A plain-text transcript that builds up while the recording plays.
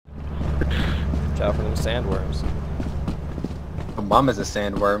Watch out for them sandworms. My mom is a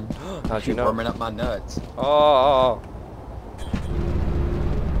sandworm. How'd you know? Warming up my nuts. Oh.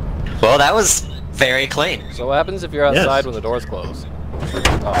 Well, that was very clean. So what happens if you're outside when the doors close?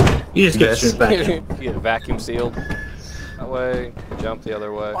 Oh. You just get stripped back in. You get vacuum sealed. That way. Jump the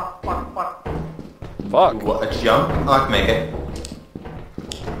other way. Fuck. What, a jump? Oh, I can make it.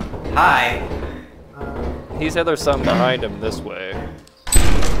 Hi. He said there's something behind him this way.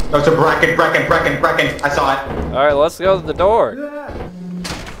 Oh, it's a bracken. I saw it. Alright, let's go to the door.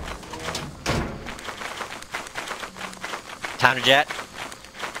 Time to jet.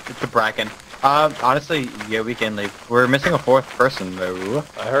 It's a bracken. Honestly, yeah, we can leave. We're missing a fourth person, though.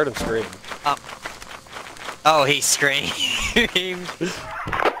 I heard him scream. Oh, he screamed. There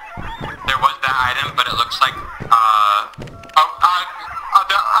was that item, but it looks like,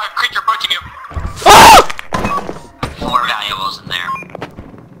 the creature approaching you. More valuables in there.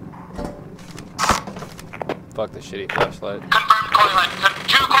 Fuck the shitty flashlight. Confirmed coil head.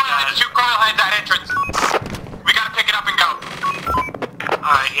 Two coil heads at entrance. We gotta pick it up and go.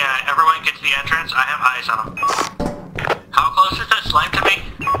 Alright, yeah, everyone get to the entrance. I have eyes on them. How close is that slime to me?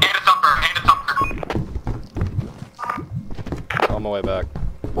 Hand it thumper. On my way back.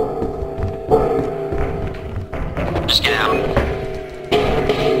 Just get out.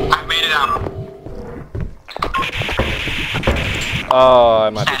 I've made it out. Oh, I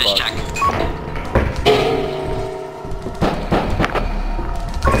might be Status fucked. check.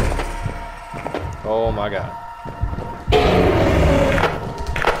 Oh my god.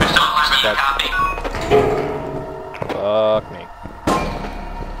 Still alive in the copy. Fuck me.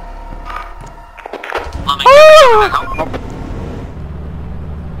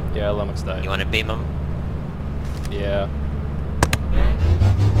 Yeah, Lummox died. You want to beam him? Yeah.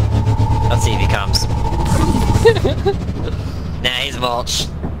 Let's see if he comes. Nah, he's mulch.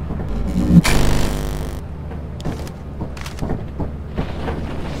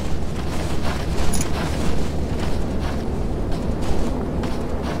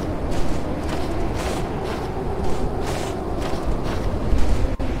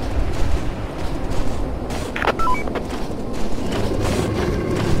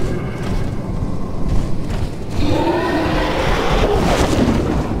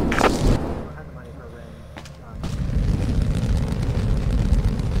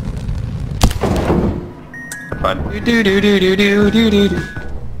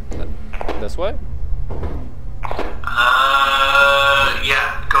 This way?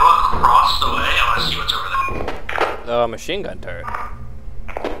 Yeah, go across the way. I want to see what's over there. Machine gun turret.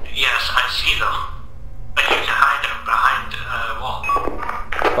 Yes, I see them. But you can hide them behind a wall.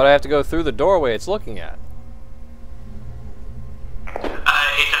 But I have to go through the doorway it's looking at. It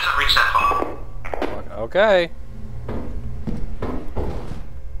doesn't reach that far. Okay.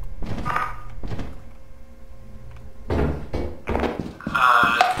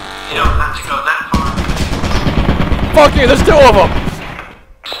 You don't have to go that far. Fuck you, there's two of them!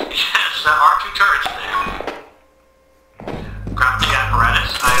 Yes, there are two turrets there. Grab the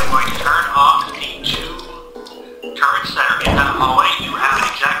apparatus. I am going to turn off the two turrets that are in that hallway. You have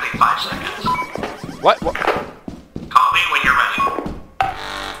exactly 5 seconds. What? Call me when you're ready.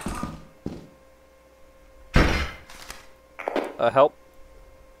 Help?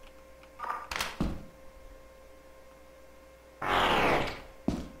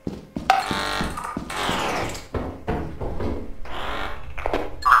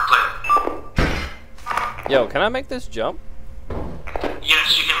 Yo, can I make this jump?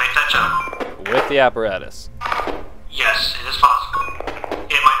 Yes, you can make that jump. With the apparatus. Yes, it is possible.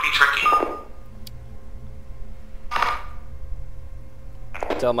 It might be tricky.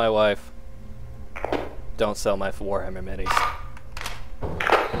 Tell my wife. Don't sell my Warhammer minis.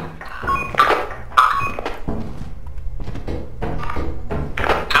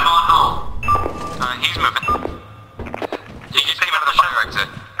 Come on home. He's moving. You can take him out of the fire exit.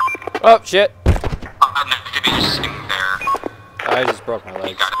 Oh, shit! No, could be just sitting there. I just broke my You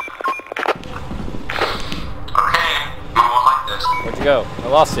legs. got it. Okay, Mom won't like this. Where'd you go? I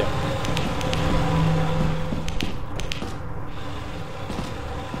lost you.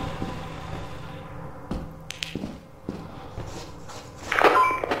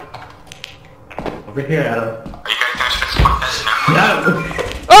 Over here, Adam. Are you guys gonna spit some this now?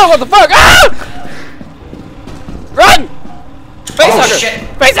 Yeah. Oh, what the fuck? Ah! Run! Facehugger! shit.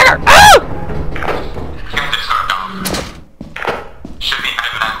 Facehugger! Ah! Here's this sort of dog. Should be kind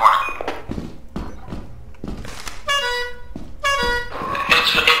of in that corner.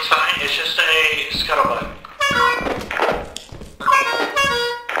 It's fine. It's just a scuttlebutt.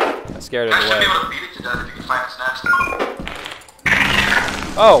 I scared it I should be away. able to beat it to death if you can find its nest.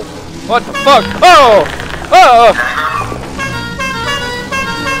 Oh! What the fuck? Oh! Oh!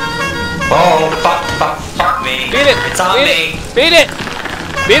 Oh, fuck me. Beat it! It's on Beat me. it! Beat it!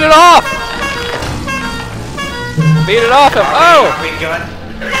 Beat it off! Beat it off him! Oh! Are we good?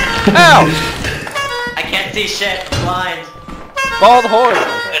 Ow! I can't see shit. I'm blind. Follow the horn!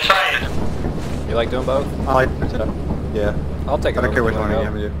 It's right. You like doing both? I like it. Yeah. I'll take it. I don't care which one you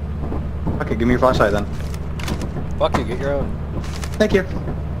have to do. Okay, give me your flashlight then. Fuck you, get your own. Thank you.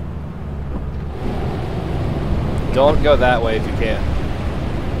 Don't go that way if you can.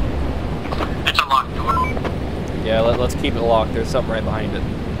 It's a locked door. Yeah, let's keep it locked. There's something right behind it.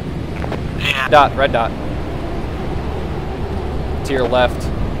 Yeah. Dot, red dot. To your left.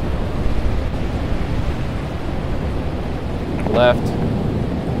 Left.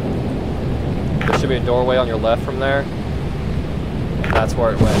 There should be a doorway on your left from there. That's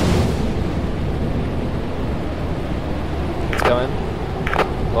where it went. It's coming.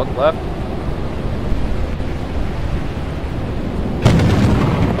 Look left.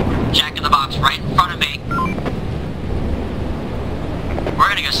 Jack in the Box right in front of me. We're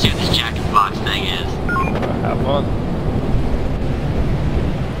gonna go see what this Jack in the Box thing is. Have fun.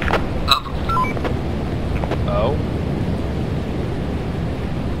 Oh.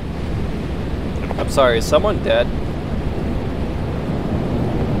 I'm sorry, is someone dead?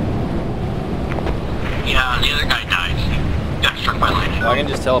 Yeah, the other guy died. He got struck by lightning. I can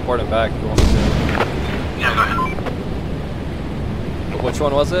just teleport him back if you want me to. Yeah, go ahead. Which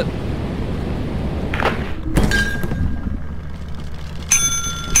one was it?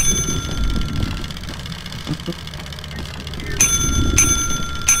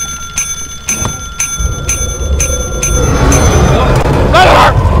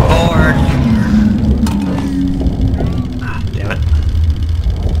 Bored. Ah, damn it.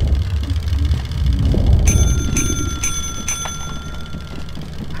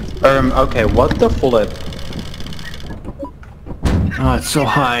 Okay, what the flip? Oh, it's so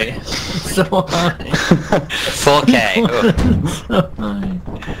high. It's so high. Full K. Ooh. So high.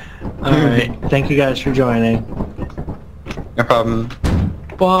 Alright, thank you guys for joining. No problem.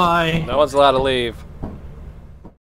 Bye. No one's allowed to leave.